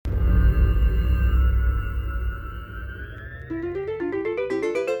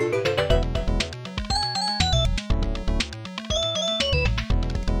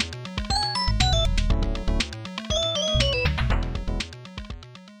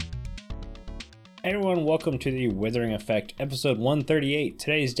Hey everyone, welcome to the Withering Effect, episode 138.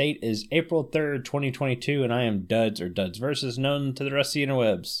 Today's date is April 3rd, 2022, and I am Duds, or Duds Versus, known to the rest of the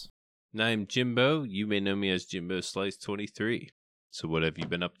interwebs. And I'm Jimbo. You may know me as Jimbo Slice 23. So what have you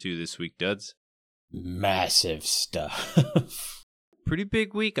been up to this week, Duds? Massive stuff. Pretty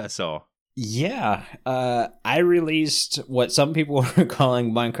big week, I saw. Yeah, I released what some people are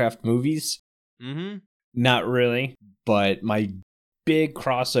calling Minecraft movies. Mm-hmm. Not really, but my big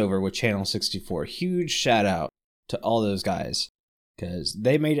crossover with Channel 64. Huge shout out to all those guys, because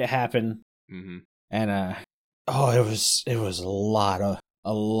they made it happen. Mm-hmm. And it was a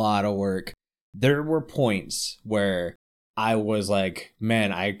lot of work. There were points where I was like,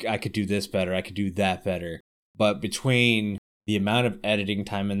 man, I could do this better, I could do that better. But between the amount of editing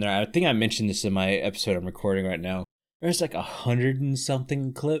time in there, I think I mentioned this in my episode I'm recording right now, there's like 100 and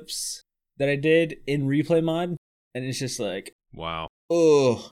something clips that I did in replay mod, and it's just like, wow.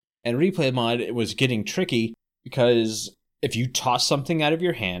 Ugh. And replay mod, it was getting tricky because if you toss something out of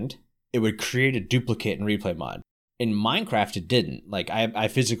your hand, it would create a duplicate in replay mod. In Minecraft, it didn't. Like, I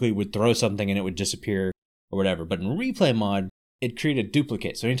physically would throw something and it would disappear or whatever. But in replay mod, it created a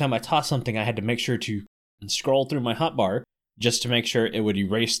duplicate. So anytime I tossed something, I had to make sure to scroll through my hotbar just to make sure it would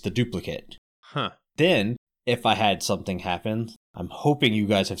erase the duplicate. Huh. Then, if I had something happen, I'm hoping you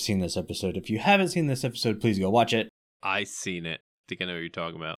guys have seen this episode. If you haven't seen this episode, please go watch it. I seen it. I think I know what you're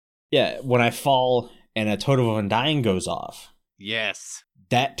talking about. Yeah, when I fall and a Totem of Undying goes off. Yes.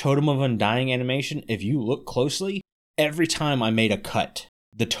 That Totem of Undying animation, if you look closely, every time I made a cut,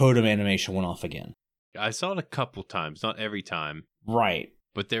 the totem animation went off again. I saw it a couple times, not every time. Right.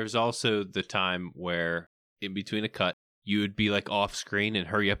 But there's also the time where, in between a cut, you would be like off screen and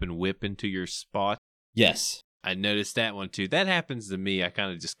hurry up and whip into your spot. Yes. I noticed that one too. That happens to me. I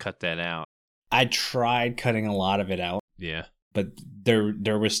kind of just cut that out. I tried cutting a lot of it out. Yeah. But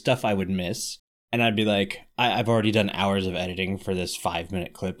there was stuff I would miss. And I'd be like, I've already done hours of editing for this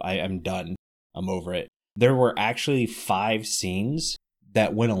 5-minute clip. I'm done. I'm over it. There were actually 5 scenes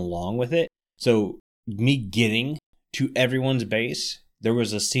that went along with it. So me getting to everyone's base, there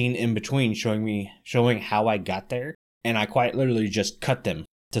was a scene in between showing how I got there. And I quite literally just cut them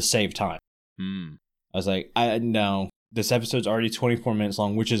to save time. Hmm. I was like, no, this episode's already 24 minutes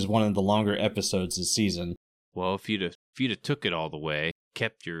long, which is one of the longer episodes this season. Well, if you'd have took it all the way,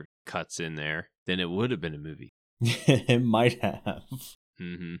 kept your cuts in there, then it would have been a movie. It might have.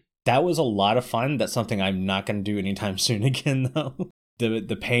 Mm-hmm. That was a lot of fun. That's something I'm not going to do anytime soon again, though.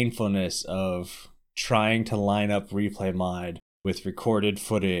 The painfulness of trying to line up replay mod with recorded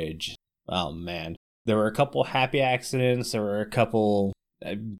footage. Oh, man. There were a couple happy accidents. There were a couple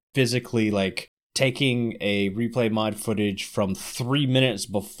physically, like, taking a replay mod footage from 3 minutes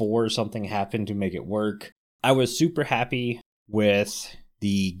before something happened to make it work. I was super happy with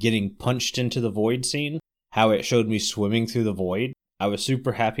the getting punched into the void scene, how it showed me swimming through the void. I was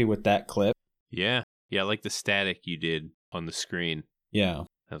super happy with that clip. Yeah. Yeah, I like the static you did on the screen. Yeah.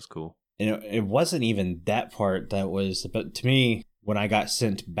 That was cool. And it wasn't even that part that was, but to me, when I got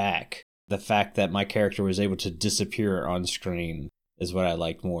sent back, the fact that my character was able to disappear on screen is what I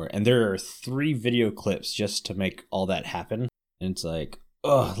liked more. And there are 3 video clips just to make all that happen. And it's like,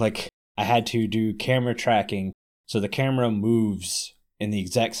 like I had to do camera tracking. So the camera moves in the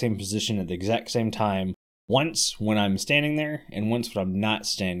exact same position at the exact same time. Once when I'm standing there and once when I'm not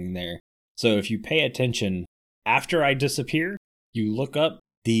standing there. So if you pay attention, after I disappear, you look up,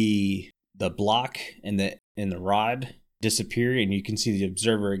 the block and the rod disappear and you can see the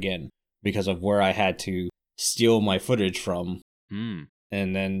observer again because of where I had to steal my footage from. Mm.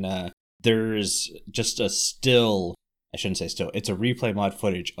 And then there's just a still, I shouldn't say still, it's a replay mod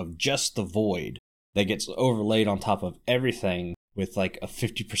footage of just the void that gets overlaid on top of everything with like a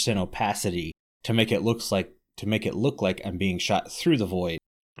 50% opacity to make it look like I'm being shot through the void.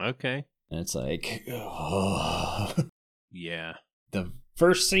 Okay. And it's like, Yeah. The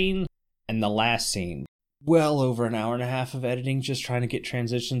first scene and the last scene, well over an hour and a half of editing just trying to get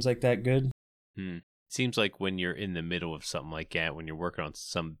transitions like that good. Seems like when you're in the middle of something like that, when you're working on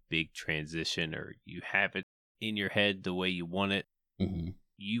some big transition or you have it in your head the way you want it,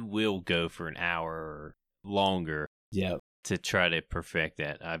 you will go for an hour or longer to try to perfect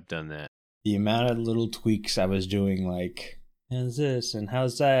that. I've done that. The amount of little tweaks I was doing, like, how's this and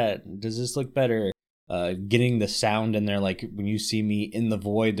how's that? Does this look better? Getting the sound in there, like when you see me in the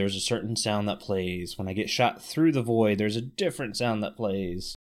void, there's a certain sound that plays. When I get shot through the void, there's a different sound that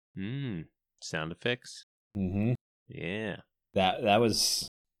plays. Sound effects. Yeah. That was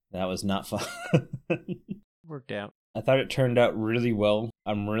not fun. Worked out. I thought it turned out really well.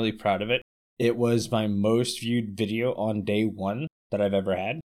 I'm really proud of it. It was my most viewed video on day 1 that I've ever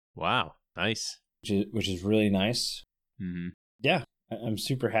had. Wow. Nice. which is really nice. Mm-hmm. Yeah, I'm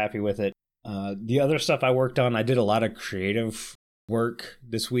super happy with it. The other stuff I worked on, I did a lot of creative work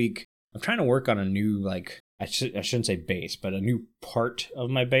this week. I'm trying to work on a new, like, I shouldn't say base, but a new part of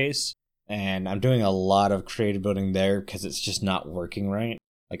my base. And I'm doing a lot of creative building there because it's just not working right.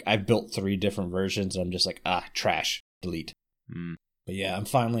 Like, I've built 3 different versions, and I'm just like, trash, delete. Mm. But yeah, I'm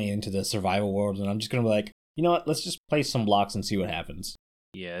finally into the survival world, and I'm just going to be like, you know what, let's just place some blocks and see what happens.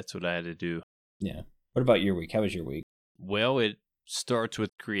 Yeah, that's what I had to do. Yeah. What about your week? How was your week? Well, it starts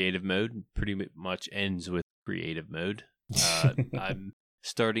with creative mode and pretty much ends with creative mode. I'm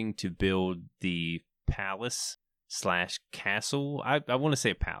starting to build the palace/castle. I want to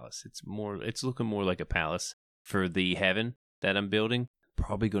say palace. It's looking more like a palace for the heaven that I'm building.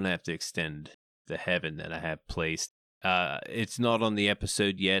 Probably going to have to extend the heaven that I have placed. It's not on the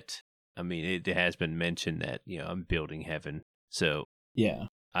episode yet. I mean, it has been mentioned that, I'm building heaven. So yeah,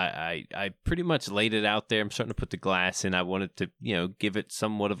 I pretty much laid it out there. I'm starting to put the glass in. I wanted to, give it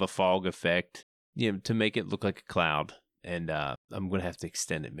somewhat of a fog effect, to make it look like a cloud. And I'm going to have to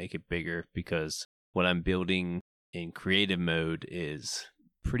extend it, make it bigger, because what I'm building in creative mode is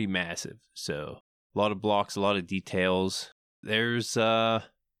pretty massive. So a lot of blocks, a lot of details. There's, I'll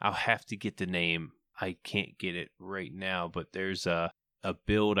have to get the name. I can't get it right now, but there's a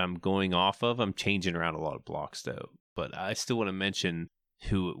build I'm going off of. I'm changing around a lot of blocks, though. But I still want to mention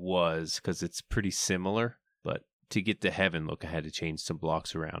who it was because it's pretty similar. But to get the heaven look, I had to change some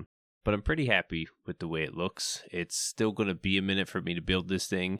blocks around. But I'm pretty happy with the way it looks. It's still going to be a minute for me to build this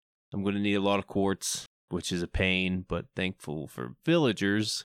thing. I'm going to need a lot of quartz, which is a pain, but thankful for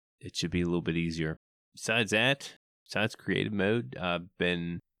villagers, it should be a little bit easier. Besides creative mode, I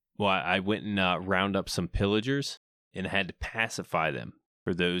went and round up some pillagers, and I had to pacify them.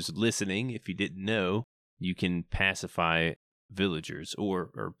 For those listening, if you didn't know, you can pacify villagers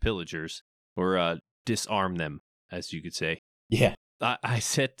or pillagers, or disarm them, as you could say. Yeah. I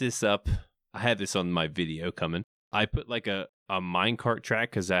set this up. I had this on my video coming. I put like a minecart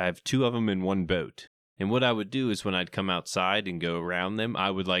track because I have 2 of them in one boat. And what I would do is when I'd come outside and go around them, I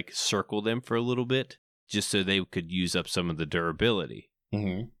would like circle them for a little bit just so they could use up some of the durability.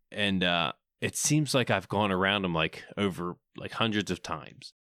 Mm-hmm. And it seems like I've gone around them like over like hundreds of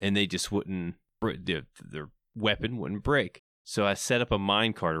times, and they just wouldn't, their weapon wouldn't break. So I set up a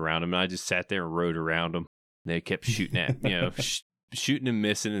minecart around them, and I just sat there and rode around them. And they kept shooting at, shooting and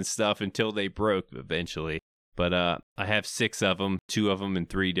missing and stuff until they broke eventually. But I have 6 of them, 2 of them in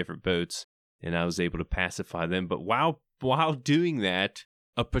 3 different boats, and I was able to pacify them. But while doing that,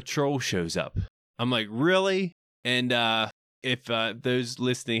 a patrol shows up. I'm like, really? And if those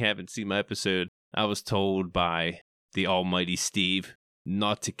listening haven't seen my episode, I was told by the almighty Steve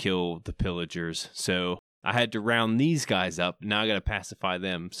not to kill the pillagers. So I had to round these guys up. Now I got to pacify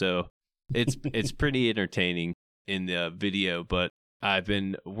them. So it's pretty entertaining in the video, but I've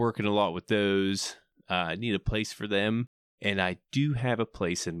been working a lot with those. I need a place for them, and I do have a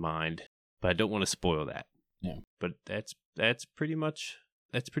place in mind, but I don't want to spoil that. Yeah. But that's pretty much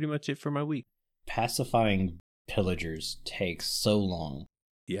it for my week. Pacifying pillagers takes so long.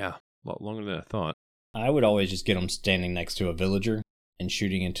 Yeah, a lot longer than I thought. I would always just get them standing next to a villager and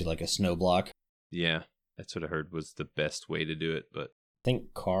shooting into like a snow block. Yeah, that's what I heard was the best way to do it, but I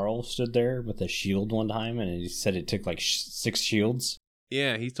think Carl stood there with a shield one time, and he said it took like 6 shields.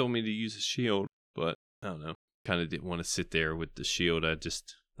 Yeah, he told me to use a shield, but I don't know. Kind of didn't want to sit there with the shield. I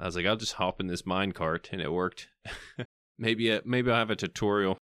was like, I'll just hop in this minecart, and it worked. Maybe I'll have a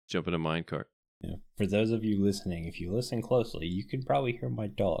tutorial, jump in a minecart. Yeah. For those of you listening, if you listen closely, you can probably hear my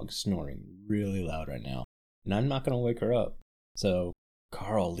dog snoring really loud right now, and I'm not going to wake her up. So,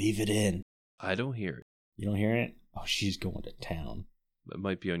 Carl, leave it in. I don't hear it. You don't hear it? Oh, she's going to town. It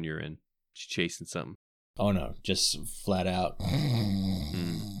might be on your end. She's chasing something. Oh no, just flat out.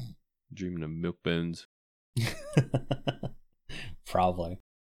 Dreaming of milk bones. Probably.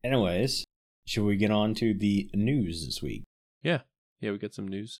 Anyways, should we get on to the news this week? Yeah, we got some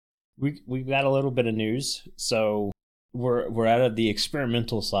news. We've got a little bit of news. So we're out of the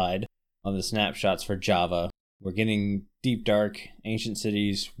experimental side of the snapshots for Java. We're getting Deep Dark, Ancient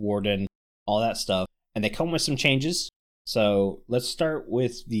Cities, Warden, all that stuff, and they come with some changes. So let's start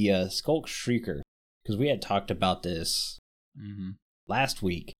with the Skulk Shrieker, because we had talked about this last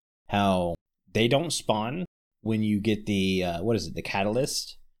week, how they don't spawn when you get the, the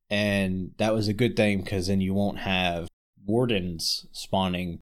catalyst, and that was a good thing, because then you won't have wardens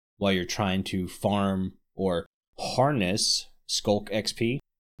spawning while you're trying to farm or harness Skulk XP.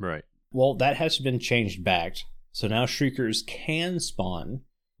 Right. Well, that has been changed back, so now Shriekers can spawn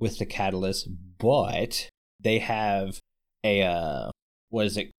with the catalyst, but they have a, what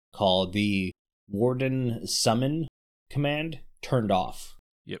is it called? The Warden Summon command turned off.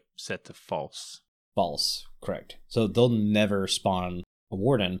 Yep, set to false. False, correct. So they'll never spawn a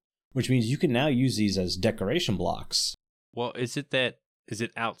Warden, which means you can now use these as decoration blocks. Well, is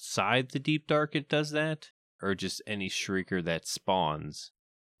it outside the Deep Dark it does that? Or just any Shrieker that spawns?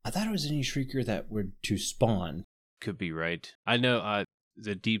 I thought it was any Shrieker that were to spawn. Could be right. I know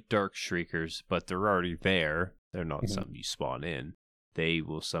the Deep Dark Shriekers, but they're already there. They're not something you spawn in. They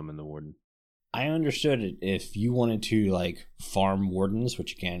will summon the Warden. I understood it if you wanted to, like, farm Wardens,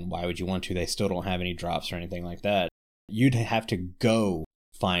 which again, why would you want to? They still don't have any drops or anything like that. You'd have to go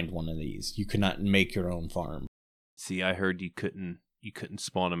find one of these. You could not make your own farm. See, I heard you couldn't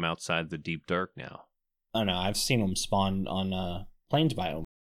spawn them outside the Deep Dark now. Oh no, I've seen them spawn on Plains biome.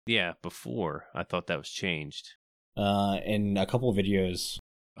 Yeah, before. I thought that was changed. In a couple of videos.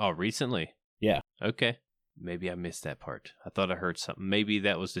 Oh, recently? Yeah. Okay. Maybe I missed that part. I thought I heard something. Maybe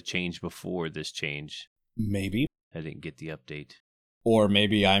that was the change before this change. Maybe. I didn't get the update. Or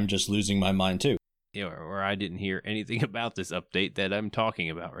maybe I'm just losing my mind too. Yeah, or I didn't hear anything about this update that I'm talking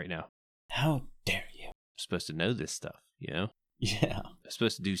about right now. How dare you? I'm supposed to know this stuff, you know? Yeah. I'm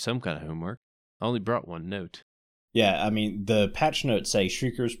supposed to do some kind of homework. I only brought one note. Yeah, I mean, the patch notes say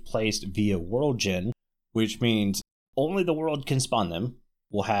Shriekers placed via World Gen, which means only the world can spawn them,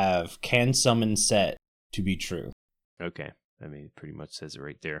 will have can summon set to be true. Okay. I mean, it pretty much says it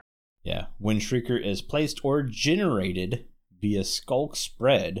right there. Yeah. When Shrieker is placed or generated via Skulk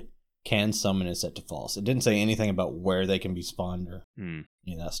Spread, can summon is set to false. It didn't say anything about where they can be spawned or any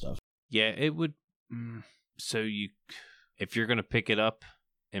of that stuff. Yeah, it would. So if you're going to pick it up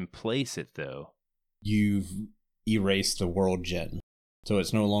and place it, though, you've erased the World Gen. So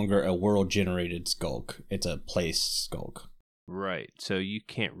it's no longer a world-generated Skulk. It's a placed Skulk. Right. So you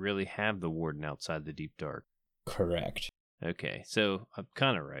can't really have the Warden outside the Deep Dark. Correct. Okay. So I'm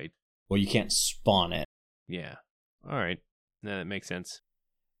kind of right. Well, you can't spawn it. Yeah. All right. No, that makes sense.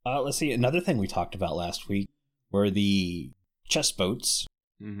 Let's see. Another thing we talked about last week were the chest boats.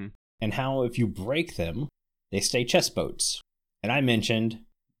 Mm-hmm. And how if you break them, they stay chest boats. And I mentioned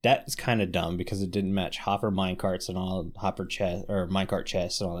that's kind of dumb because it didn't match hopper minecarts and all hopper chest or minecart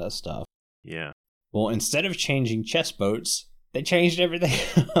chests and all that stuff. Yeah. Well, instead of changing chest boats, they changed everything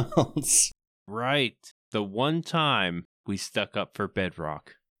else. Right. The one time we stuck up for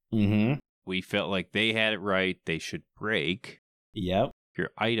Bedrock, we felt like they had it right. They should break. Yep.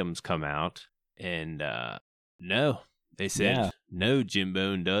 Your items come out, and no. They said, no,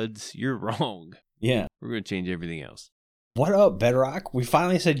 Jimbo and Duds, you're wrong. Yeah. We're going to change everything else. What up, Bedrock? We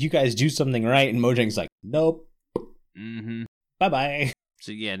finally said you guys do something right, and Mojang's like, nope. Mm-hmm. Bye-bye.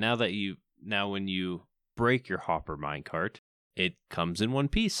 So yeah, now when you break your hopper minecart, it comes in one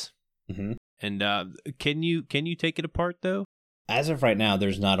piece. Mm-hmm. And can you take it apart, though? As of right now,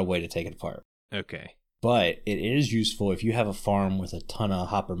 there's not a way to take it apart. Okay. But it is useful if you have a farm with a ton of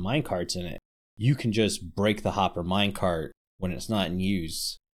hopper minecarts in it. You can just break the hopper minecart when it's not in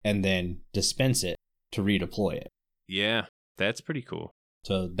use and then dispense it to redeploy it. Yeah, that's pretty cool.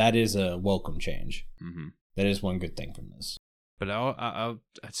 So that is a welcome change. Mm-hmm. That is one good thing from this. But I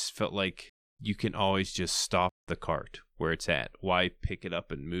just felt like you can always just stop the cart where it's at. Why pick it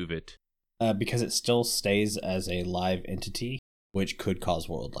up and move it? Because it still stays as a live entity, which could cause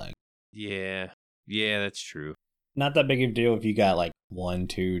world lag. Yeah, that's true. Not that big of a deal if you got like 1,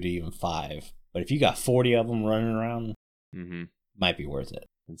 2 to even 5. But if you got 40 of them running around, might be worth it.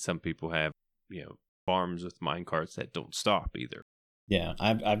 And some people have, farms with minecarts that don't stop either. Yeah,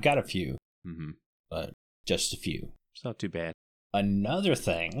 I've got a few, but just a few. It's not too bad. Another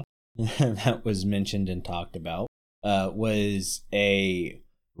thing that was mentioned and talked about was a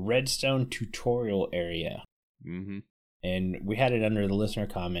redstone tutorial area. Mm-hmm. And we had it under the listener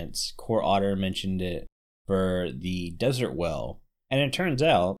comments. Core Otter mentioned it for the desert well. And it turns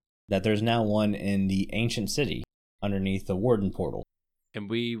out that there's now one in the ancient city underneath the Warden portal. And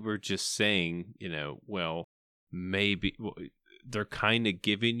we were just saying, maybe they're kind of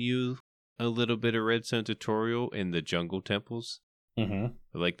giving you a little bit of redstone tutorial in the jungle temples. Mm-hmm.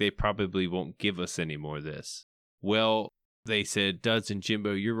 Like, they probably won't give us any more of this. Well, they said, Duds and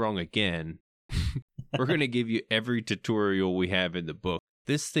Jimbo, you're wrong again. We're going to give you every tutorial we have in the book.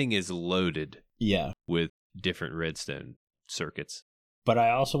 This thing is loaded with different redstone circuits. But I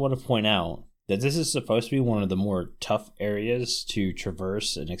also want to point out that this is supposed to be one of the more tough areas to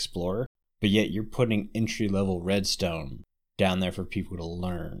traverse and explore, but yet you're putting entry-level redstone down there for people to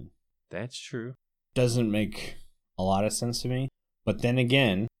learn. That's true. Doesn't make a lot of sense to me. But then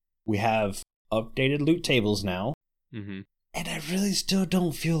again, we have updated loot tables now, and I really still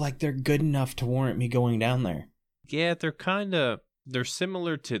don't feel like they're good enough to warrant me going down there. Yeah, they're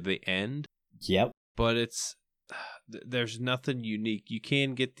similar to the end, Yep. But there's nothing unique. You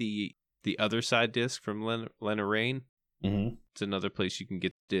can get the other side disc from Lena Rain. Mm-hmm. It's another place you can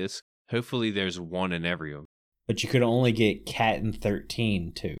get the disc. Hopefully there's one in every one. But you could only get Cat and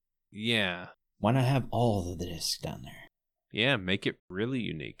 13 too. Yeah. Why not have all of the discs down there? Yeah, make it really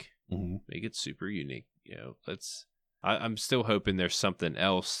unique. Mm-hmm. Make it super unique. I'm still hoping there's something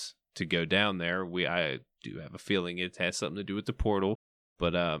else to go down there. I do have a feeling it has something to do with the portal.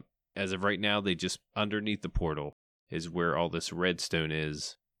 But as of right now, they just underneath the portal is where all this redstone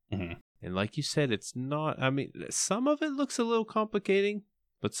is. Mm-hmm. And like you said, it's not, I mean, some of it looks a little complicating,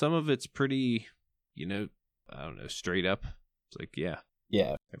 but some of it's pretty, I don't know, straight up. It's like,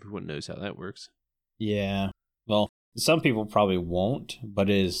 yeah, everyone knows how that works. Yeah. Well, some people probably won't, but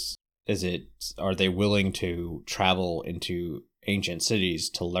are they willing to travel into ancient cities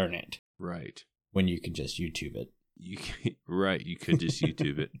to learn it? Right. When you can just YouTube it. Right, you could just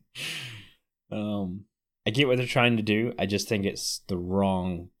YouTube it. I get what they're trying to do. I just think it's the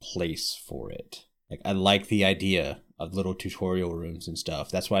wrong place for it. Like, I like the idea of little tutorial rooms and stuff.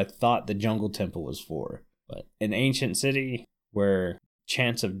 That's what I thought the Jungle Temple was for. But an ancient city where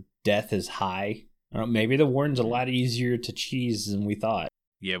chance of death is high, I don't know, maybe the warden's a lot easier to cheese than we thought.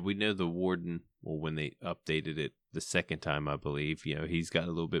 Yeah, we know the warden, well, when they updated it the second time, I believe, he's got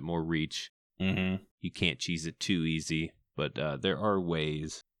a little bit more reach. Mm-hmm. You can't cheese it too easy, but there are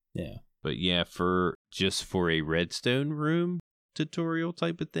ways. Yeah. But yeah, for a redstone room tutorial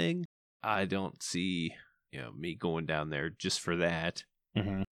type of thing, I don't see, me going down there just for that.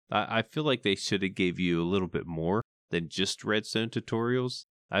 Mm-hmm. I feel like they should have gave you a little bit more than just redstone tutorials.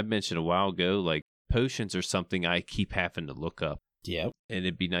 I mentioned a while ago, like potions are something I keep having to look up. Yep. And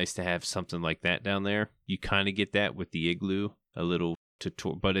it'd be nice to have something like that down there. You kind of get that with the igloo, a little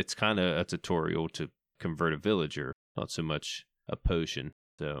tutorial, but it's kind of a tutorial to convert a villager, not so much a potion.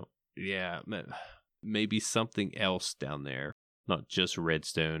 So yeah, maybe something else down there, not just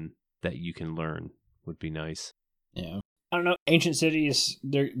redstone, that you can learn would be nice. Yeah. I don't know. Ancient cities,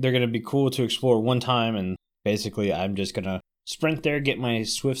 they're going to be cool to explore one time, and basically I'm just going to sprint there, get my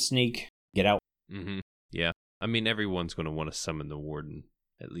swift sneak, get out. Mm-hmm. Yeah. I mean, everyone's going to want to summon the warden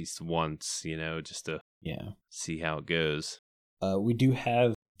at least once, just to see how it goes. We do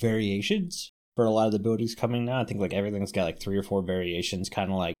have variations for a lot of the buildings coming now. I think like everything's got like 3 or 4 variations,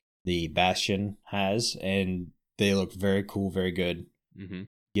 kind of like the Bastion has, and they look very cool, very good. Mm-hmm.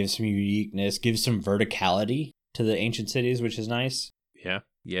 Give some uniqueness, give some verticality to the ancient cities, which is nice.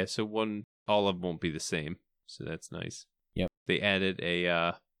 Yeah. So all of them won't be the same, so that's nice. Yep. They added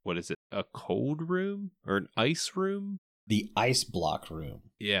a what is it? A cold room or an ice room? The ice block room.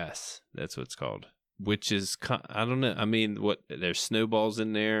 Yes, that's what it's called. Which is, I don't know. I mean, there's snowballs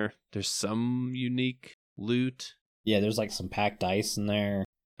in there. There's some unique loot. Yeah, there's like some packed ice in there.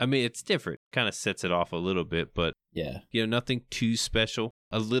 I mean, it's different. Kind of sets it off a little bit, but yeah, nothing too special.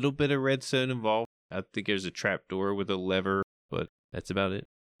 A little bit of redstone involved. I think there's a trapdoor with a lever, but that's about it.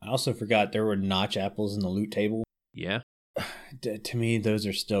 I also forgot there were notch apples in the loot table. Yeah. To me, those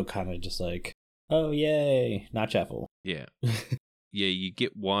are still kind of just like, oh, yay, notch apple. Yeah. Yeah, you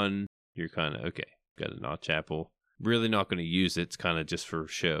get one, you're kind of, okay, got a notch apple. Really not going to use it. It's kind of just for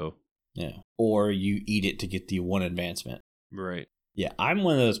show. Yeah. Or you eat it to get the 1 advancement. Right. Yeah, I'm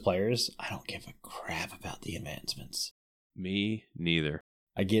one of those players. I don't give a crap about the advancements. Me neither.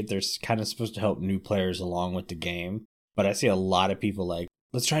 I get they're kind of supposed to help new players along with the game, but I see a lot of people like,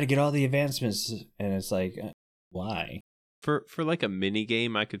 let's try to get all the advancements, and it's like, why? For like a mini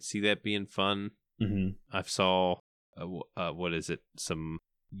game, I could see that being fun. Mm-hmm. I saw, what is it? Some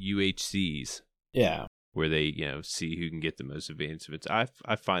UHCs. Yeah. Where they, see who can get the most advancements. I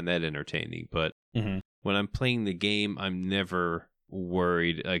find that entertaining, but when I'm playing the game, I'm never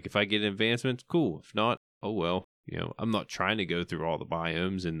worried. Like, if I get advancements, cool. If not, oh well. I'm not trying to go through all the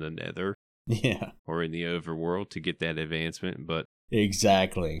biomes in the Nether. Yeah. Or in the overworld to get that advancement, but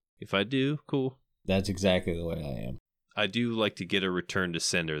exactly. If I do, cool. That's exactly the way I am. I do like to get a return to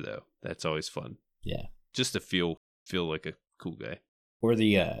sender, though. That's always fun. Yeah. Just to feel like a cool guy. Or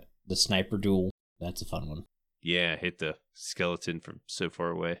the sniper duel. That's a fun one. Yeah, hit the skeleton from so far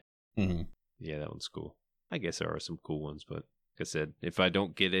away. Mm-hmm. Yeah, that one's cool. I guess there are some cool ones, but like I said, if I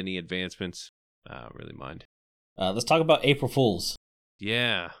don't get any advancements, I don't really mind. Let's talk about April Fools.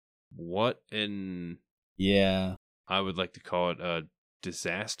 Yeah. What in... Yeah. I would like to call it a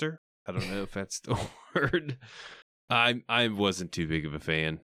disaster. I don't know if that's the word. I wasn't too big of a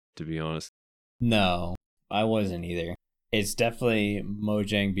fan, to be honest. No, I wasn't either. It's definitely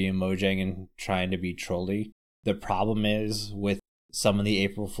Mojang being Mojang and trying to be trolly. The problem is with some of the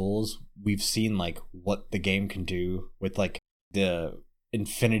April Fools, we've seen like what the game can do with like the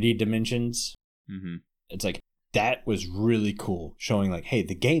infinity dimensions. Mm-hmm. It's like, that was really cool, showing like, hey,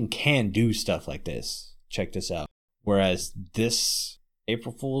 the game can do stuff like this. Check this out. Whereas this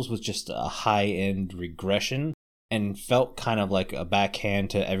April Fool's was just a high-end regression and felt kind of like a backhand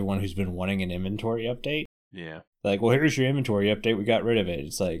to everyone who's been wanting an inventory update. Yeah. Like, well, here's your inventory update. We got rid of it.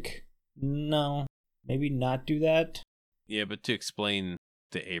 It's like, no, maybe not do that. Yeah, but to explain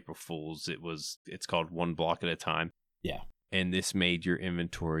the April Fool's, it's called one block at a time. Yeah. And this made your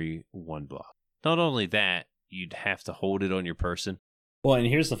inventory one block. Not only that, you'd have to hold it on your person. Well, and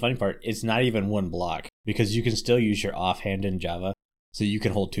here's the funny part. It's not even one block because you can still use your offhand in Java. So you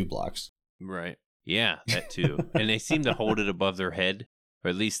can hold 2 blocks. Right. Yeah, that too. And they seem to hold it above their head, or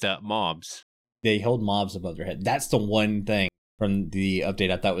at least mobs. They hold mobs above their head. That's the one thing from the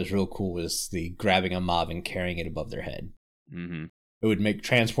update I thought was real cool, was the grabbing a mob and carrying it above their head. Mm-hmm. It would make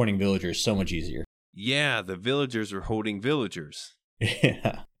transporting villagers so much easier. Yeah, the villagers were holding villagers.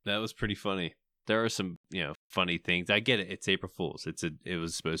 Yeah. That was pretty funny. There are some, funny things. I get it. It's April Fool's. It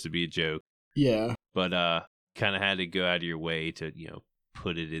was supposed to be a joke. Yeah. But kind of had to go out of your way to,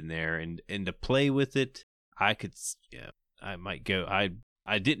 put it in there and to play with it. I might go.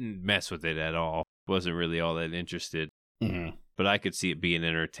 I didn't mess with it at all. Wasn't really all that interested. Mm-hmm. But I could see it being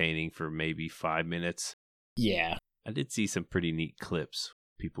entertaining for maybe 5 minutes. Yeah. I did see some pretty neat clips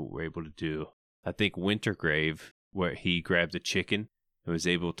people were able to do. I think Wintergrave, where he grabbed a chicken and was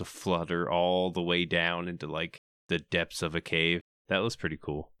able to flutter all the way down into like the depths of a cave. That was pretty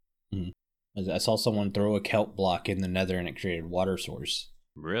cool. Mm-hmm. I saw someone throw a kelp block in the nether and it created water source.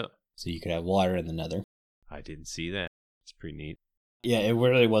 Really? So you could have water in the nether. I didn't see that. It's pretty neat. Yeah, it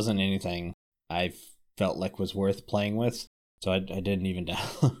really wasn't anything I felt like was worth playing with. So I didn't even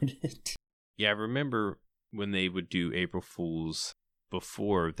download it. Yeah, I remember when they would do April Fool's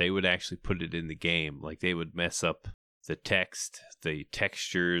before, they would actually put it in the game. Like they would mess up the text, the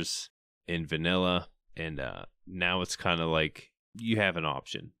textures in vanilla. And now it's kind of like you have an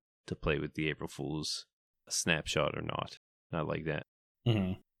option to play with the April Fool's snapshot or not. Not like that.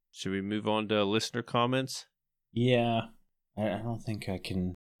 Mm-hmm. Should we move on to listener comments? Yeah. I don't think I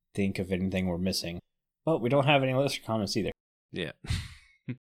can think of anything we're missing. But we don't have any listener comments either. Yeah.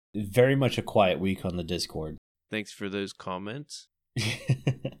 Very much a quiet week on the Discord. Thanks for those comments.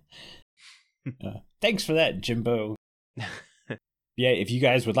 Thanks for that, Jimbo. Yeah, if you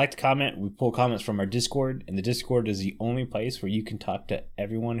guys would like to comment, we pull comments from our Discord, and the Discord is the only place where you can talk to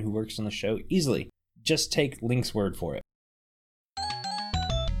everyone who works on the show easily. Just take Link's word for it.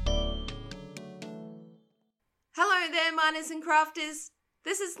 Hello there, miners and crafters.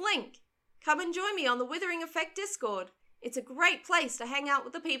 This is Link. Come and join me on the Withering Effect Discord. It's a great place to hang out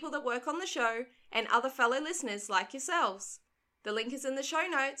with the people that work on the show and other fellow listeners like yourselves. The link is in the show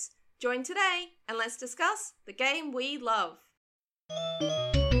notes. Join today and let's discuss the game we love.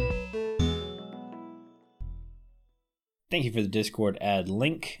 Thank you for the Discord ad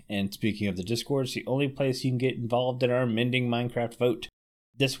link. And speaking of the Discord, it's the only place you can get involved in our Mending Minecraft vote.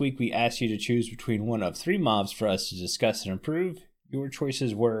 This week we asked you to choose between one of 3 mobs for us to discuss and improve. Your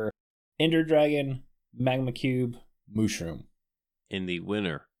choices were Ender Dragon, Magma Cube, Mushroom. And the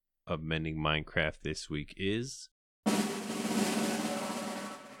winner of Mending Minecraft this week is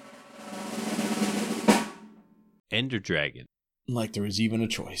Ender Dragon. Like there was even a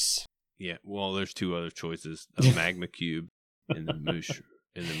choice. Yeah, well, there's 2 other choices: a Magma Cube and the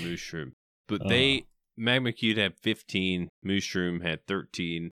Mushroom. But Magma Cube had 15, Mushroom had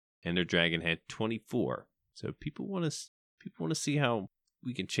 13, Ender Dragon had 24. So people want to see how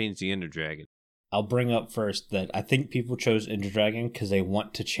we can change the Ender Dragon. I'll bring up first that I think people chose Ender Dragon because they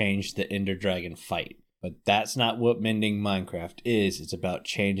want to change the Ender Dragon fight. But that's not what Mending Minecraft is. It's about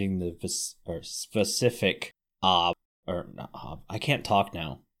changing the specific I can't talk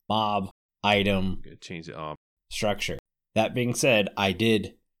now. Mob, item, change the structure. That being said, I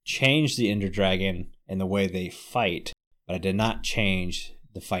did change the Ender Dragon and the way they fight, but I did not change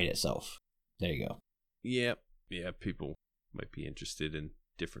the fight itself. There you go. Yeah, people might be interested in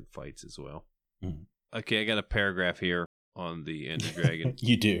different fights as well. Mm. Okay, I got a paragraph here on the Ender Dragon.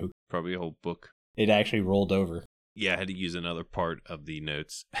 You do. Probably a whole book. It actually rolled over. Yeah, I had to use another part of the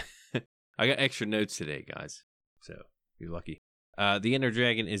notes. I got extra notes today, guys. So, you're lucky. The Ender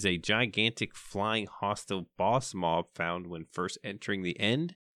Dragon is a gigantic flying hostile boss mob found when first entering the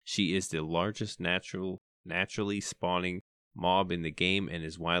end. She is the largest naturally spawning mob in the game and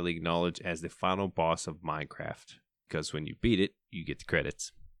is widely acknowledged as the final boss of Minecraft. Because when you beat it, you get the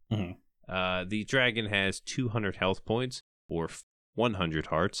credits. Mm-hmm. The dragon has 200 health points, or 100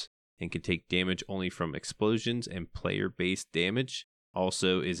 hearts, and can take damage only from explosions and player-based damage.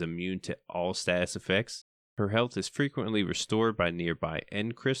 Also is immune to all status effects. Her health is frequently restored by nearby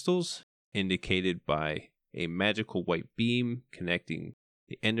end crystals, indicated by a magical white beam connecting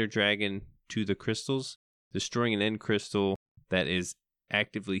the Ender Dragon to the crystals. Destroying an end crystal that is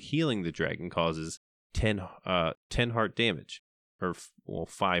actively healing the dragon causes 10 heart damage, or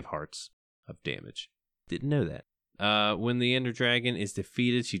 5 hearts of damage. Didn't know that. When the Ender Dragon is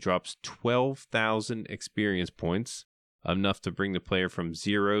defeated, she drops 12,000 experience points, enough to bring the player from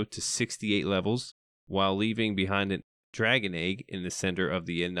 0 to 68 levels, while leaving behind a dragon egg in the center of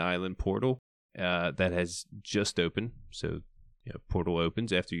the End Island portal that has just opened. So, portal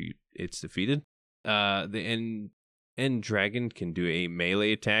opens after it's defeated. The End Dragon can do a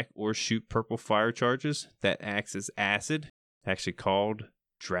melee attack or shoot purple fire charges that acts as acid, actually called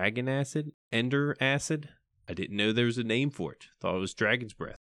Dragon Acid, Ender Acid. I didn't know there was a name for it. Thought it was Dragon's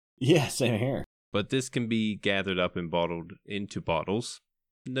Breath. Yeah, same here. But this can be gathered up and bottled into bottles,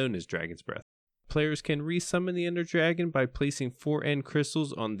 known as Dragon's Breath. Players can resummon the Ender Dragon by placing 4 end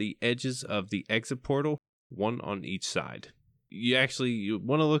crystals on the edges of the exit portal, 1 on each side. You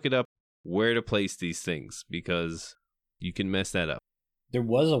want to look it up where to place these things, because you can mess that up. There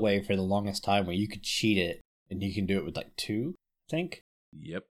was a way for the longest time where you could cheat it, and you can do it with 2, I think.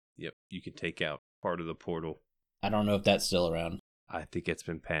 Yep. You can take out part of the portal. I don't know if that's still around. I think it's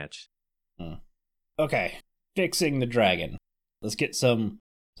been patched. Okay, fixing the dragon. Let's get some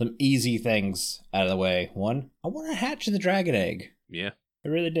easy things out of the way. 1, I want to hatch the dragon egg. Yeah. I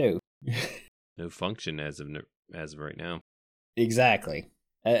really do. No function as of right now. Exactly.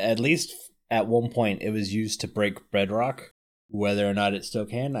 At least at one point it was used to break bedrock. Whether or not it still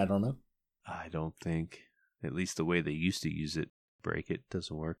can, I don't know. I don't think. At least the way they used to use it, break it,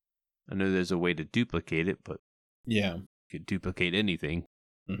 doesn't work. I know there's a way to duplicate it, but yeah, you could duplicate anything.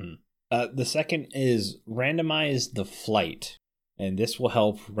 Mm-hmm. The second is randomize the flight. And this will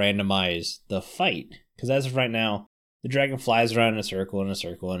help randomize the fight. Because as of right now, the dragon flies around in a circle, and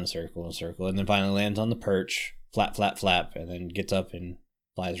then finally lands on the perch, flap, flap, flap, and then gets up and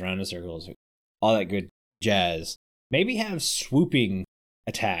flies around in circles. All that good jazz. Maybe have swooping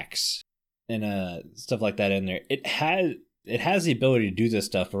attacks and stuff like that in there. It has the ability to do this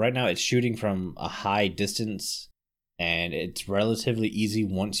stuff, but right now it's shooting from a high distance, and it's relatively easy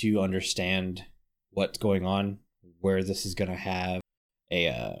once you understand what's going on, where this is going to have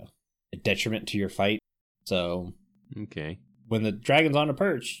a detriment to your fight. So, okay, when the dragon's on a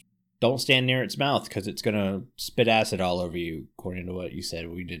perch, don't stand near its mouth because it's going to spit acid all over you, according to what you said.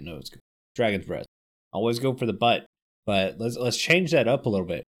 We didn't know it's dragon's breath. Always go for the butt, but let's change that up a little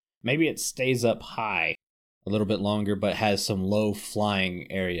bit. Maybe it stays up high a little bit longer, but has some low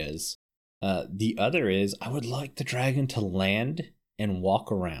flying areas. The other is, I would like the dragon to land and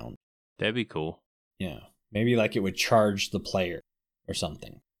walk around. That'd be cool. Yeah. Maybe like it would charge the player or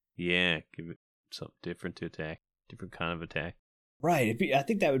something. Yeah, give it something different to attack. Different kind of attack. Right. I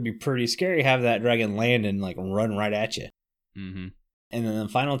think that would be pretty scary, have that dragon land and run right at you. Mm-hmm. And then the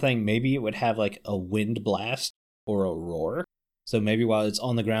final thing, maybe it would have a wind blast or a roar. So maybe while it's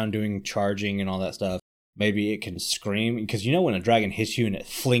on the ground doing charging and all that stuff, maybe it can scream. Because when a dragon hits you and it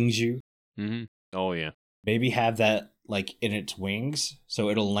flings you? Mm-hmm. Oh, yeah. Maybe have that in its wings. So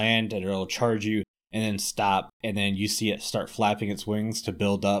it'll land and it'll charge you and then stop. And then you see it start flapping its wings to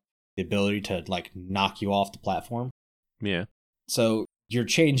build up the ability to knock you off the platform. Yeah. So you're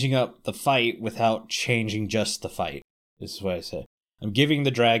changing up the fight without changing just the fight. This is what I said. I'm giving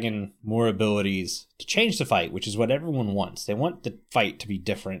the dragon more abilities to change the fight, which is what everyone wants. They want the fight to be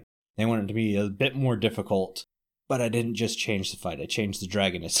different. They want it to be a bit more difficult. But I didn't just change the fight. I changed the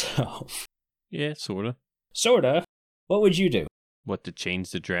dragon itself. Yeah, sorta. Sorta? What would you do? What, to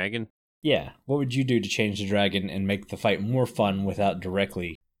change the dragon? Yeah. What would you do to change the dragon and make the fight more fun without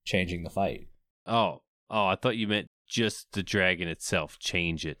directly changing the fight? Oh, I thought you meant just the dragon itself.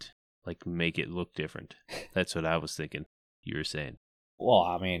 Change it. Make it look different. That's what I was thinking you were saying. Well,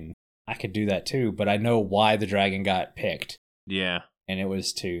 I mean, I could do that too, but I know why the dragon got picked. Yeah. And it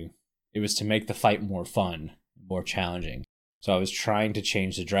was to make the fight more fun, more challenging. So I was trying to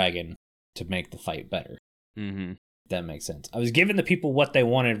change the dragon to make the fight better. Mm-hmm. If that makes sense. I was giving the people what they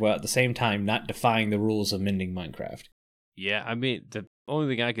wanted while at the same time not defying the rules of mending Minecraft. Yeah, I mean, the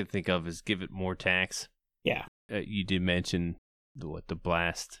only thing I could think of is give it more attacks. Yeah. You did mention the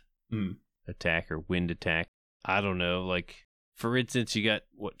blast attack or wind attack. I don't know, for instance, you got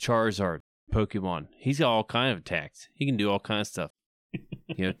Charizard, Pokemon. He's got all kind of attacks. He can do all kinds of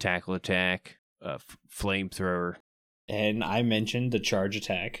stuff. Tackle attack, flamethrower. And I mentioned the charge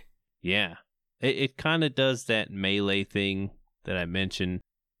attack. Yeah. It kind of does that melee thing that I mentioned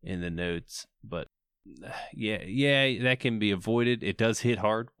in the notes. But, yeah, that can be avoided. It does hit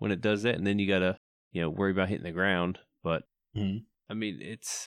hard when it does that. And then you got to worry about hitting the ground. But Mm-hmm. I mean,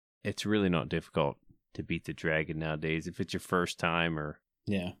 it's really not difficult to beat the dragon nowadays. If it's your first time or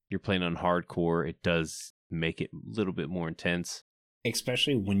you're playing on hardcore, it does make it a little bit more intense.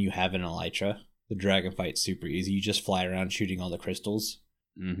 Especially when you have an elytra. The dragon fight's super easy. You just fly around shooting all the crystals.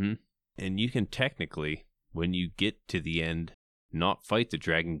 Mm-hmm. And you can technically, when you get to the end, not fight the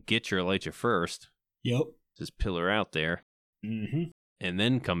dragon, get your elytra first. Yep. Just pill her out there. Mm-hmm. And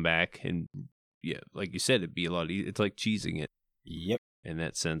then come back and, like you said, it'd be a lot easier. It's like cheesing it. Yep. In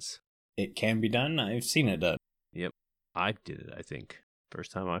that sense. It can be done. I've seen it done. Yep. I did it, I think.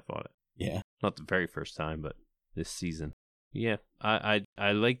 First time I fought it. Yeah. Not the very first time, but this season. Yeah. I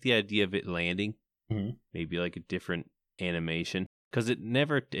like the idea of it landing. Mm-hmm. Maybe like a different animation. Because it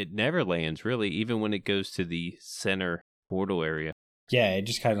never lands, really, even when it goes to the center portal area. Yeah, it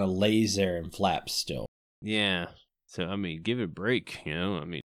just kind of lays there and flaps still. Yeah. So, I mean, give it a break, I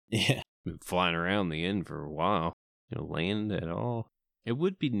mean, yeah, been flying around the end for a while. Land at all. It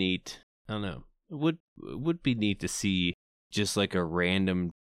would be neat. I don't know. It would be neat to see just like a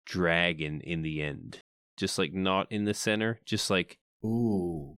random dragon in the end. Just like not in the center, just like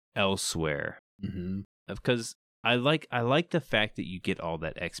elsewhere. Mm-hmm. Because I like the fact that you get all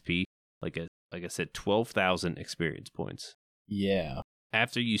that XP. Like I said, 12,000 experience points. Yeah.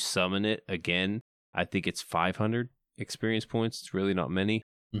 After you summon it again, I think it's 500 experience points. It's really not many.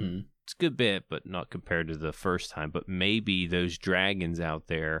 Mm-hmm. It's a good bit, but not compared to the first time. But maybe those dragons out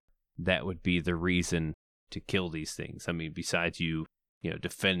there, that would be the reason to kill these things. I mean, besides you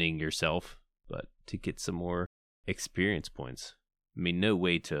defending yourself, but to get some more experience points. I mean, no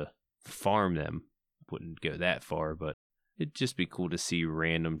way to farm them. Wouldn't go that far, but it'd just be cool to see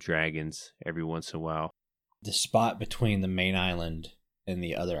random dragons every once in a while. The spot between the main island and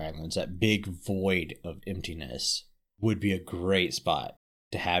the other islands, that big void of emptiness, would be a great spot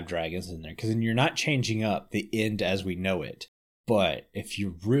to have dragons in there. Because then you're not changing up the end as we know it. But if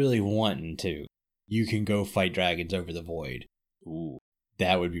you're really wanting to, you can go fight dragons over the void. Ooh.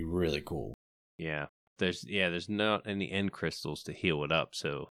 That would be really cool. Yeah. There's not any end crystals to heal it up,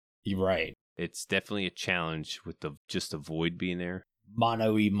 so You're right. it's definitely a challenge with just the void being there.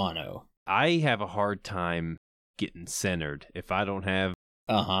 Mono. I have a hard time getting centered. If I don't have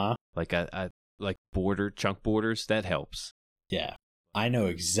like like chunk borders, that helps. Yeah. I know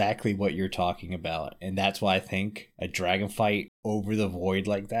exactly what you're talking about, and that's why I think a dragon fight over the void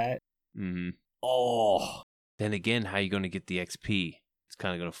like that. Mm-hmm. Oh. Then again, how are you going to get the XP? It's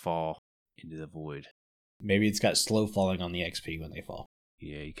kind of going to fall into the void. Maybe it's got slow falling on the XP when they fall.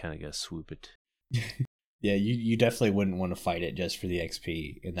 Yeah, you kind of got to swoop it. Yeah, you definitely wouldn't want to fight it just for the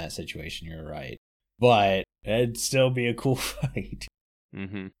XP in that situation. You're right. But it'd still be a cool fight.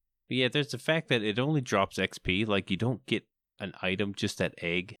 Mm-hmm. But yeah, there's the fact that it only drops XP. Like, you don't get an item, just that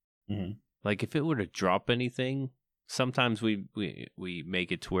egg. Mm-hmm. Like, if it were to drop anything, sometimes we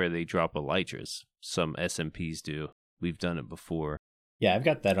make it to where they drop elytras. Some SMPs do. We've done it before. Yeah, I've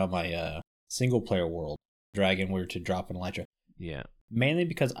got that on my single player world. Dragon were to drop an elytra. Yeah. Mainly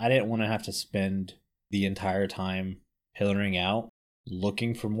because I didn't want to have to spend the entire time pillaring out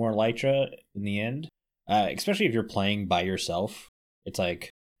looking for more elytra in the end. Especially if you're playing by yourself. It's like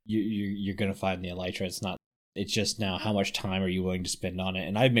you're going to find the elytra. It's just now how much time are you willing to spend on it?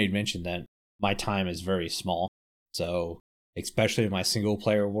 And I've made mention that my time is very small. So, especially in my single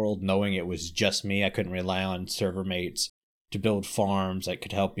player world, knowing it was just me, I couldn't rely on server mates to build farms that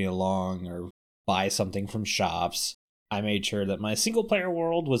could help me along or buy something from shops. I made sure that my single player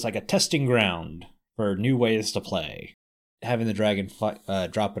world was like a testing ground for new ways to play. Having the dragon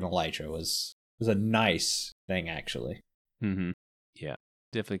drop an elytra was a nice thing, actually. Mm-hmm. Yeah,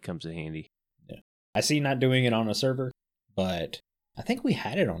 definitely comes in handy. Yeah, I see not doing it on a server, but I think we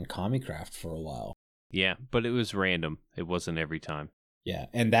had it on Commicraft for a while. Yeah, but it was random. It wasn't every time. Yeah,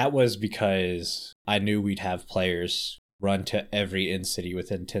 and that was because I knew we'd have players run to every end city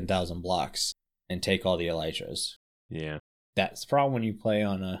within 10,000 blocks and take all the elytras. Yeah. That's the problem when you play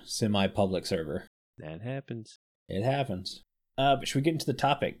on a semi-public server. That happens. It happens. But should we get into the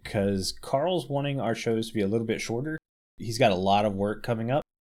topic? Because Carl's wanting our shows to be a little bit shorter. He's got a lot of work coming up,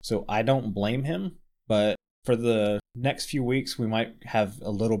 so I don't blame him. But for the next few weeks, we might have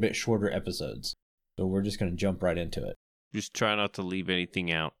a little bit shorter episodes. So we're just going to jump right into it. Just try not to leave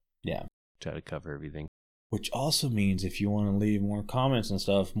anything out. Yeah. Try to cover everything. Which also means if you want to leave more comments and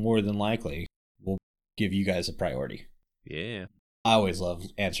stuff, more than likely, we'll give you guys a priority. Yeah. I always love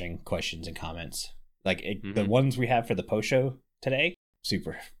answering questions and comments. Like the ones we have for the post show today,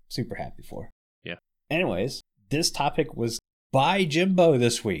 super, super happy for. Yeah. Anyways, this topic was by Jimbo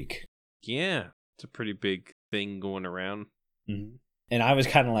this week. Yeah. It's a pretty big thing going around. Mm-hmm. And I was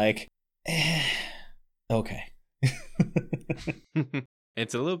kind of like, Okay.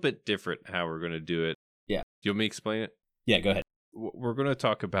 It's a little bit different how we're going to do it. Yeah. Do you want me to explain it? Yeah, go ahead. We're going to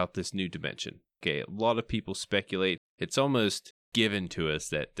talk about this new dimension. Okay, a lot of people speculate. It's almost given to us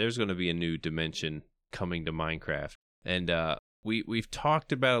that there's going to be a new dimension coming to Minecraft. And we've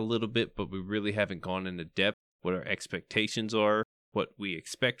talked about it a little bit, but we really haven't gone into depth what our expectations are, what we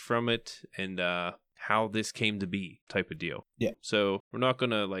expect from it, and how this came to be type of deal. Yeah. So we're not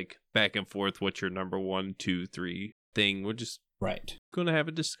going to like back and forth what's your number 1, 2, 3 thing. We're just going to have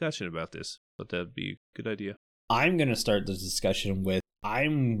a discussion about this. But that'd be a good idea. I'm going to start the discussion with,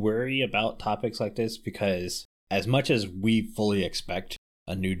 I'm worried about topics like this because as much as we fully expect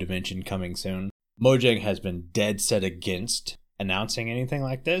a new dimension coming soon, Mojang has been dead set against announcing anything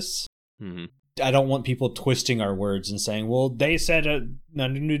like this. Mm-hmm. I don't want people twisting our words and saying, well, they said a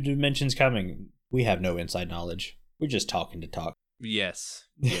new dimension's coming. We have no inside knowledge. We're just talking to talk. Yes.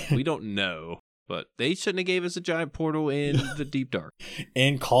 Yeah, we don't know, but they shouldn't have gave us a giant portal in the deep dark.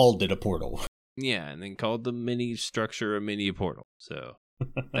 And called it a portal. Yeah, and then called the mini structure a mini portal. So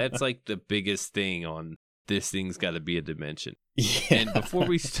that's like the biggest thing on this thing's got to be a dimension. Yeah. And before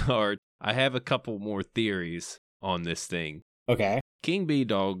we start, I have a couple more theories on this thing. Okay. King B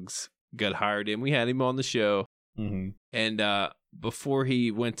Dogs got hired in. We had him on the show. Mm-hmm. And before he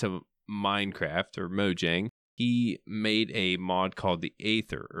went to Minecraft or Mojang, he made a mod called the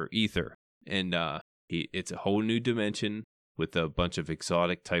Ether. And it's a whole new dimension with a bunch of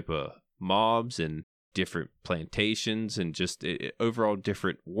exotic type of mobs and different plantations and just overall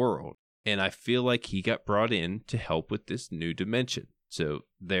different world. And I feel like he got brought in to help with this new dimension. So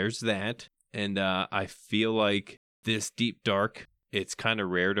there's that. And I feel like this deep dark, it's kind of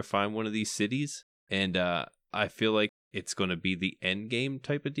rare to find one of these cities. And I feel like it's going to be the end game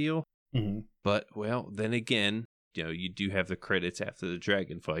type of deal. Mm-hmm. But, well, then again, you do have the credits after the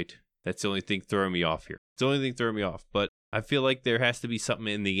dragon fight. That's the only thing throwing me off here. It's the only thing throwing me off. But I feel like there has to be something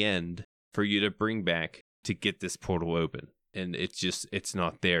in the end for you to bring back to get this portal open. And it's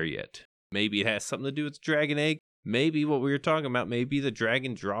not there yet. Maybe it has something to do with the dragon egg. Maybe what we were talking about, maybe the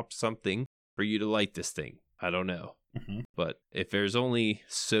dragon dropped something for you to light this thing. I don't know. Mm-hmm. But if there's only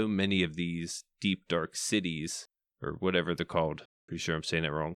so many of these deep dark cities, or whatever they're called, pretty sure I'm saying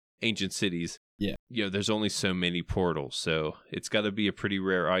it wrong, ancient cities. Yeah. There's only so many portals. So it's got to be a pretty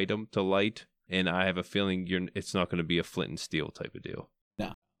rare item to light. And I have a feeling it's not going to be a flint and steel type of deal.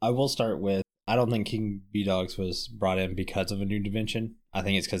 Now, I will start with, I don't think King B-Dogs was brought in because of a new dimension. I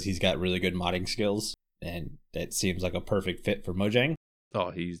think it's because he's got really good modding skills, and it seems like a perfect fit for Mojang.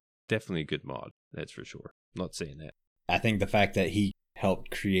 Oh, he's definitely a good mod. That's for sure. I'm not saying that. I think the fact that he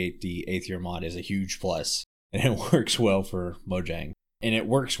helped create the Aether mod is a huge plus, and it works well for Mojang. And it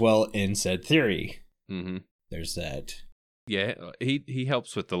works well in said theory. Mm-hmm. There's that. Yeah, he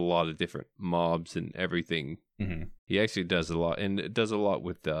helps with a lot of different mobs and everything. Mm-hmm. He actually does a lot, and it does a lot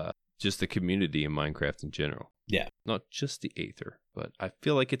with just the community in Minecraft in general. Yeah. Not just the Aether, but I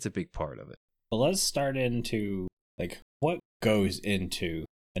feel like it's a big part of it. But let's start into, what goes into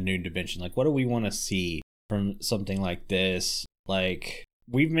a new dimension? What do we want to see from something like this?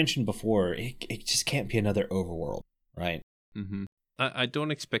 We've mentioned before, it just can't be another overworld, right? Mm-hmm. I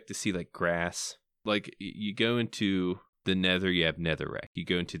don't expect to see, grass. You go into the nether, you have netherrack. You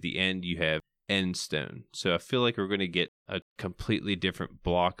go into the end, you have endstone. So I feel like we're going to get a completely different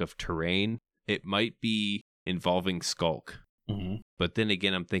block of terrain. It might be involving Skulk. Mm-hmm. But then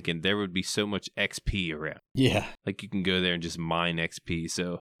again, I'm thinking there would be so much XP around. Yeah. You can go there and just mine XP.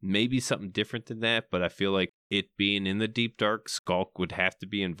 So maybe something different than that. But I feel like it being in the deep dark, Skulk would have to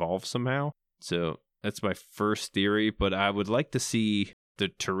be involved somehow. So that's my first theory. But I would like to see the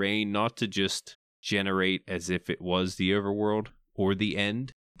terrain not to just generate as if it was the overworld or the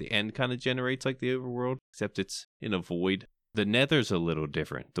end. The end kind of generates like the overworld, except it's in a void. The nether's a little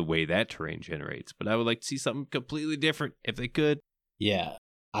different, the way that terrain generates. But I would like to see something completely different if they could. Yeah.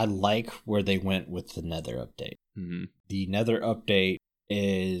 I like where they went with the nether update. Mm-hmm. The nether update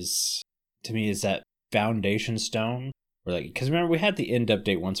is that foundation stone. Because remember, we had the end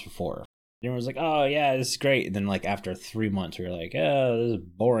update once before. Everyone was like, oh, yeah, this is great. And then, after 3 months, we were like, oh, this is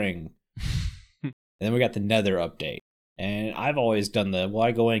boring. And then we got the nether update. And I've always done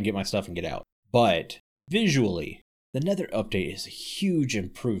I go in and get my stuff and get out. But visually, the nether update is a huge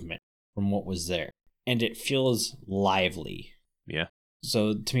improvement from what was there. And it feels lively. Yeah.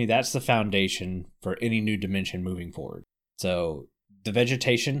 So to me, that's the foundation for any new dimension moving forward. So the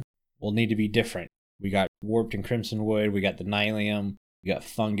vegetation will need to be different. We got warped and crimson wood. We got the nylium. We got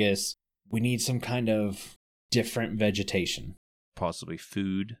fungus. We need some kind of different vegetation. Possibly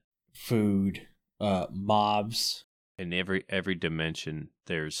food. Mobs. In every dimension,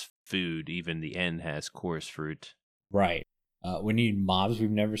 there's food. Even the end has coarse fruit. Right. We need mobs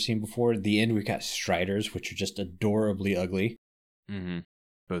we've never seen before. At the end, we've got Striders, which are just adorably ugly. Mm-hmm.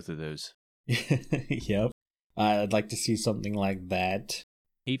 Both of those. Yep. I'd like to see something like that.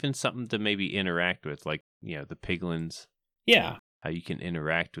 Even something to maybe interact with, like, the piglins. Yeah. How you can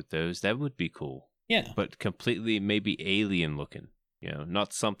interact with those. That would be cool. Yeah. But completely maybe alien looking.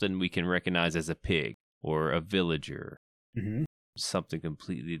 Not something we can recognize as a pig or a villager. Mm-hmm. Something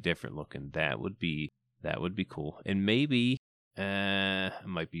completely different looking. That would be cool. And maybe, I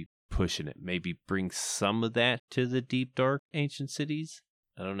might be pushing it. Maybe bring some of that to the deep, dark ancient cities.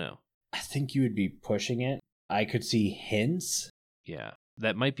 I don't know. I think you would be pushing it. I could see hints. Yeah.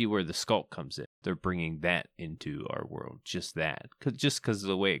 That might be where the Skulk comes in. They're bringing that into our world. Just that. Just because of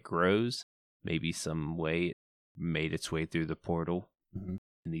the way it grows. Maybe some way it made its way through the portal in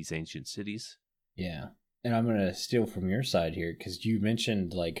these ancient cities. Yeah. And I'm going to steal from your side here because you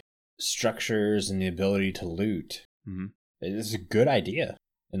mentioned like structures and the ability to loot. Mm-hmm. It's a good idea.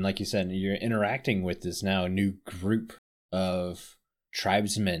 And like you said, you're interacting with this now new group of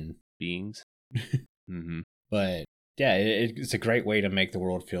tribesmen. Beings. Mm-hmm. But yeah, it's a great way to make the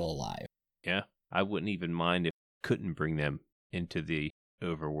world feel alive. Yeah. I wouldn't even mind if couldn't bring them into the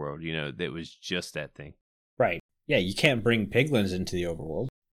overworld. That was just that thing. Right. Yeah, you can't bring piglins into the overworld.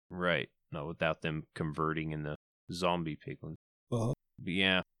 Right. Not without them converting in the zombie piglins. Uh-huh. But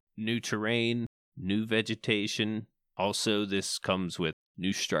yeah, new terrain, new vegetation. Also, this comes with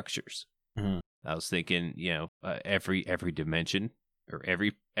new structures. Mm-hmm. I was thinking, every dimension or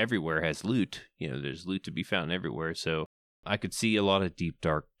everywhere has loot. There's loot to be found everywhere. So I could see a lot of deep,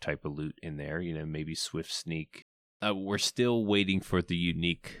 dark type of loot in there. Maybe swift sneak. We're still waiting for the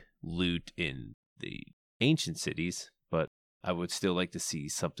unique loot in the ancient cities, but I would still like to see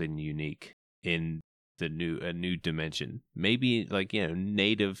something unique in a new dimension. Maybe like,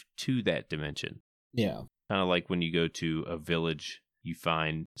 native to that dimension. Yeah. Kind of like when you go to a village, you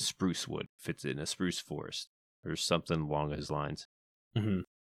find spruce wood, fits in a spruce forest, or something along those lines. Mm-hmm.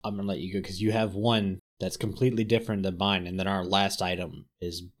 I'm going to let you go because you have one that's completely different than mine, and then our last item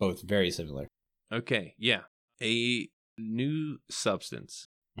is both very similar. Okay, yeah. A new substance,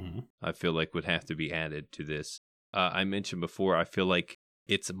 I feel like would have to be added to this. I mentioned before, I feel like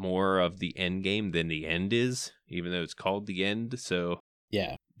it's more of the end game than the end is, even though it's called the end. So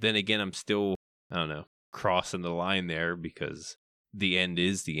yeah. Then again, I'm still, I don't know, crossing the line there because the end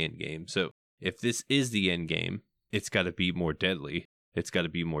is the end game. So if this is the end game, it's got to be more deadly. It's got to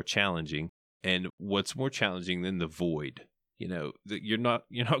be more challenging. And what's more challenging than the void? You're not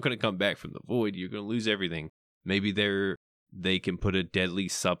going to come back from the void. You're going to lose everything. Maybe they can put a deadly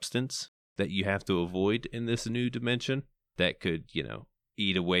substance that you have to avoid in this new dimension that could,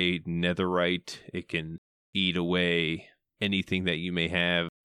 eat away netherite. It can eat away anything that you may have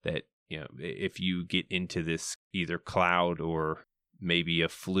that, if you get into this either cloud or maybe a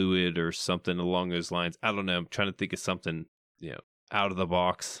fluid or something along those lines. I don't know. I'm trying to think of something, out of the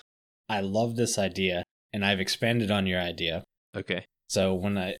box. I love this idea, and I've expanded on your idea. Okay. So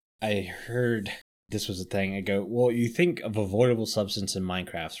when I heard this was a thing, I go, well, you think of avoidable substance in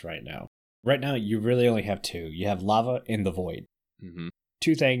Minecraft right now. Right now, you really only have two. You have lava and the void. Mm-hmm.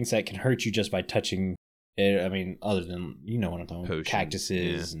 Two things that can hurt you just by touching it. I mean, other than, what I'm talking about,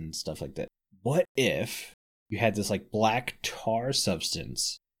 cactuses and stuff like that. What if you had this like black tar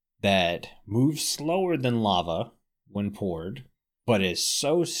substance that moves slower than lava when poured, but is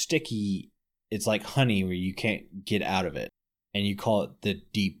so sticky, it's like honey where you can't get out of it. And you call it the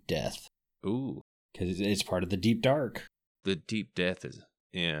deep death. Ooh. Because it's part of the deep dark. The deep death is,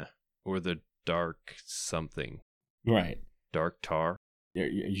 or the dark something. Right. Dark tar.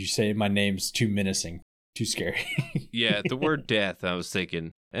 You say my name's too menacing, too scary. Yeah, the word death, I was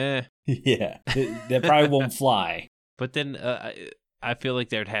thinking, Yeah, that probably won't fly. But then I feel like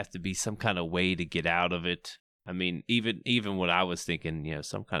there'd have to be some kind of way to get out of it. I mean, even what I was thinking,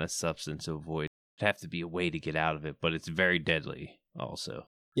 some kind of substance to avoid. There'd have to be a way to get out of it, but it's very deadly also.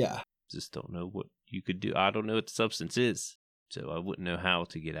 Yeah. Just don't know what you could do. I don't know what the substance is, so I wouldn't know how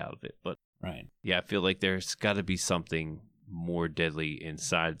to get out of it. But right. Yeah, I feel like there's got to be something more deadly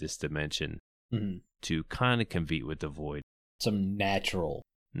inside this dimension to kind of compete with the void. Some natural.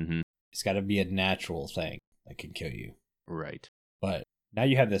 Mm-hmm. It's got to be a natural thing that can kill you. Right. But now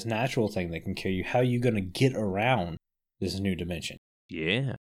you have this natural thing that can kill you. How are you going to get around this new dimension?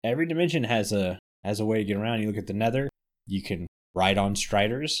 Yeah. Every dimension has a way to get around. You look at the Nether, you can ride on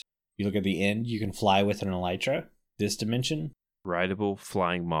Striders. You look at the end, you can fly with an Elytra. This dimension, rideable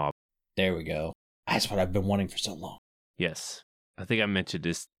flying mob. There we go. That's what I've been wanting for so long. Yes. I think I mentioned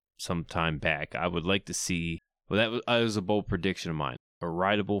this some time back. I would like to see Well, that was a bold prediction of mine. A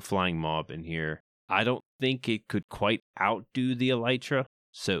rideable flying mob in here. I don't think it could quite outdo the Elytra,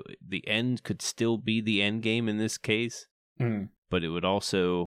 so the end could still be the end game in this case. Mm. But it would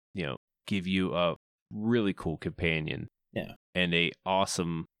also, give you a really cool companion. Yeah. And a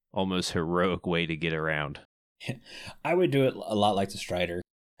awesome, almost heroic way to get around. I would do it a lot like the Strider.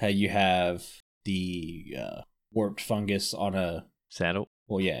 How you have the warped fungus on a saddle.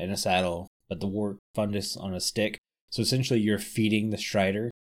 Well, yeah, in a saddle, but the warped fungus on a stick. So essentially you're feeding the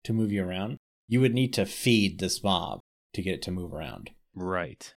Strider to move you around. You would need to feed this mob to get it to move around.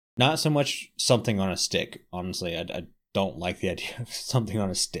 Right. Not so much something on a stick. Honestly, I don't like the idea of something on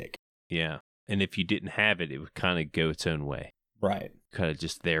a stick. Yeah. And if you didn't have it, it would kind of go its own way. Right. Kind of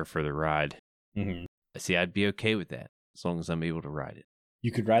just there for the ride. Mm-hmm. See, I'd be okay with that as long as I'm able to ride it.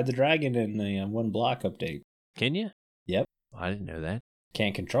 You could ride the dragon in the 1 block update. Can you? Yep. I didn't know that.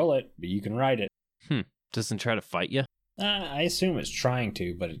 Can't control it, but you can ride it. Doesn't try to fight you? I assume it's trying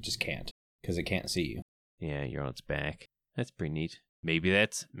to, but it just can't. Because it can't see you. Yeah, you're on its back. That's pretty neat. Maybe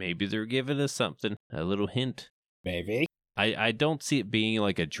they're giving us something. A little hint. Maybe. I don't see it being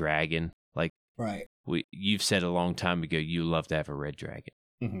like a dragon. Like, right. You've said a long time ago you love to have a red dragon.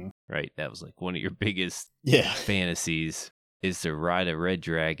 Mm-hmm. Right? That was like one of your biggest fantasies is to ride a red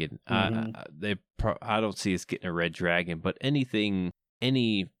dragon. Mm-hmm. I don't see us getting a red dragon, but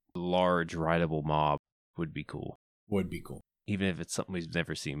any large rideable mob would be cool. Would be cool. Even if it's something we've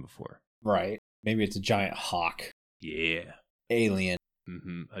never seen before. Right. Maybe it's a giant hawk. Yeah. Alien.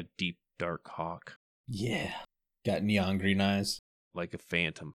 Mm-hmm. A deep, dark hawk. Yeah. Got neon green eyes. Like a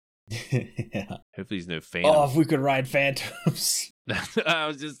phantom. Yeah. Hopefully there's no phantom. Oh, if we could ride phantoms. I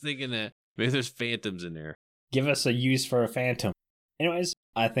was just thinking that. Maybe there's phantoms in there. Give us a use for a phantom. Anyways,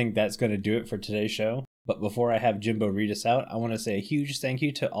 I think that's going to do it for today's show. But before I have Jimbo read us out, I want to say a huge thank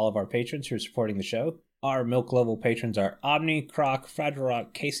you to all of our patrons who are supporting the show. Our milk level patrons are Omni, Croc, Fragile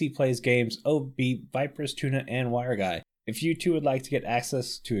Rock, Casey Plays Games, OB, Vipers Tuna, and Wire Guy. If you too would like to get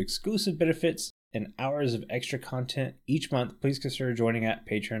access to exclusive benefits and hours of extra content each month, please consider joining at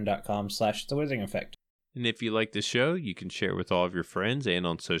patreon.com/The Withering Effect. And if you like the show, you can share with all of your friends and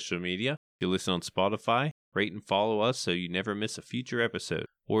on social media. You listen on Spotify, rate and follow us so you never miss a future episode.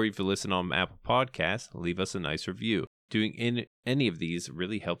 Or if you listen on Apple Podcasts, leave us a nice review. Doing any of these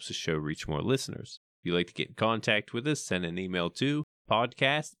really helps the show reach more listeners. If you'd like to get in contact with us, send an email to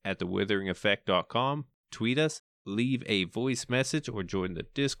podcast@thewitheringeffect.com, tweet us, leave a voice message, or join the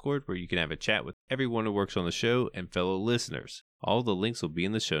Discord where you can have a chat with everyone who works on the show and fellow listeners. All the links will be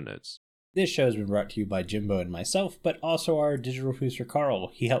in the show notes. This show has been brought to you by Jimbo and myself, but also our digital producer Carl.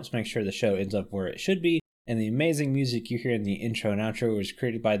 He helps make sure the show ends up where it should be, and the amazing music you hear in the intro and outro was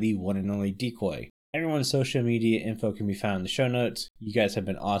created by the one and only Decoy. Everyone's social media info can be found in the show notes. You guys have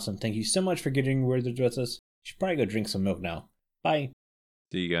been awesome. Thank you so much for getting wizards with us. You should probably go drink some milk now. Bye.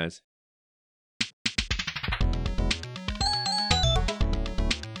 See you guys.